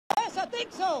I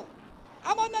think so.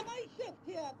 I'm on the night shift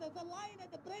here. There's a line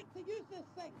at the break to use this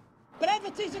thing.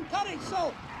 Brevity's encouraged,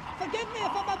 so forgive me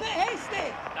if I'm a bit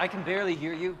hasty. I can barely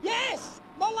hear you. Yes!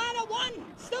 Molana 1,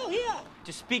 still here.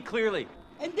 Just speak clearly.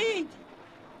 Indeed.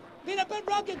 Been a bit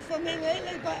rugged for me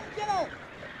lately, but, you know,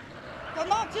 we're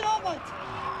marching onward.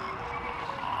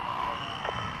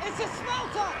 It's a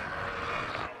smelter.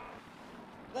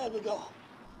 There we go.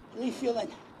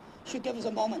 Refueling. Should give us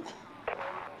a moment.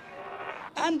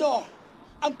 Andor.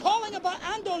 I'm calling about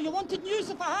Andor. You wanted news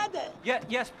if I had it. Yeah,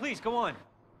 yes, please, go on.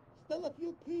 Still a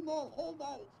few primo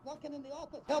holdouts working in the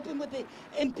office, helping with the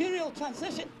Imperial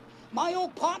transition. My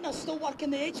old partner's still working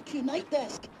the HQ night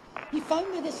desk. He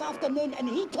found me this afternoon and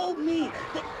he told me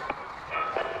that...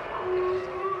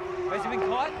 Has he been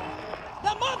caught?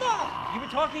 The mother! You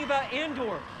were talking about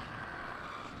Andor.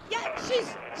 Yeah,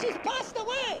 she's passed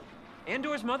away.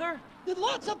 Andor's mother? There's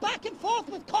lots of back and forth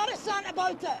with Coruscant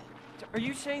about it. Are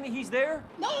you saying that he's there?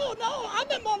 No, I'm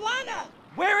in Molana.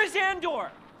 Where is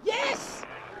Andor? Yes,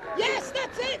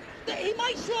 that's it. He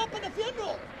might show up at the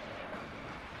funeral.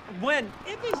 When?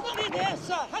 If he's not in there,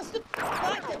 sir, has to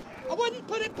back him. I wouldn't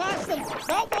put it past him.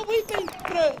 Not what we've been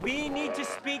through. We need to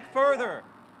speak further.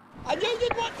 I knew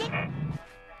you'd want to...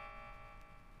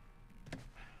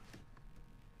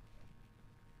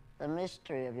 The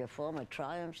mystery of your former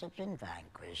triumphs has been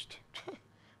vanquished.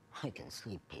 I can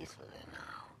sleep peacefully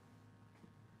now.